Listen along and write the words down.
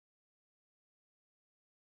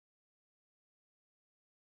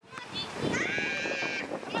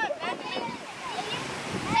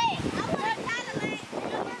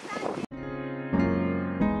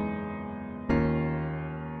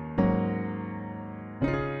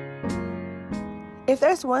If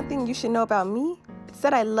there's one thing you should know about me, it's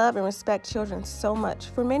that I love and respect children so much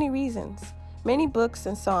for many reasons. Many books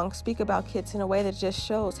and songs speak about kids in a way that just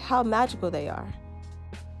shows how magical they are.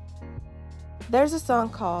 There's a song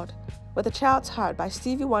called With a Child's Heart by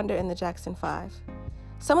Stevie Wonder and the Jackson 5.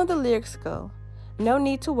 Some of the lyrics go, "No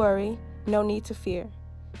need to worry, no need to fear.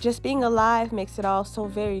 Just being alive makes it all so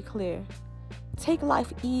very clear. Take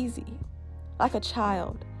life easy, like a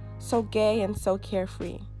child, so gay and so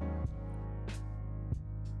carefree."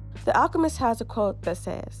 The Alchemist has a quote that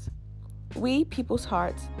says, "We, people's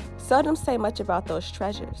hearts, seldom say much about those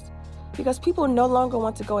treasures, because people no longer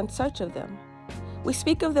want to go in search of them. We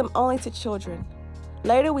speak of them only to children.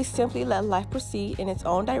 Later, we simply let life proceed in its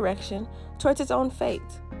own direction towards its own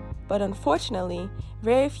fate. But unfortunately,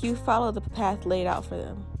 very few follow the path laid out for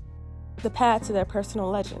them, the path to their personal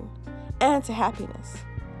legend, and to happiness.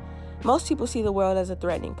 Most people see the world as a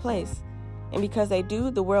threatening place, and because they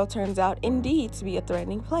do, the world turns out indeed to be a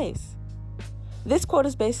threatening place." This quote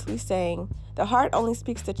is basically saying the heart only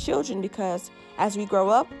speaks to children because as we grow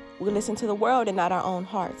up, we listen to the world and not our own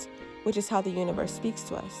hearts, which is how the universe speaks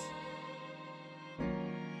to us.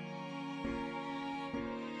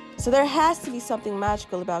 So there has to be something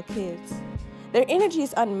magical about kids. Their energy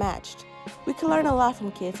is unmatched. We can learn a lot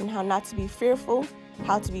from kids and how not to be fearful,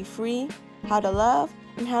 how to be free, how to love,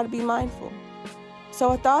 and how to be mindful. So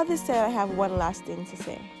with all this said, I have one last thing to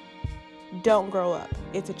say. Don't grow up.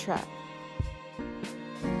 It's a trap.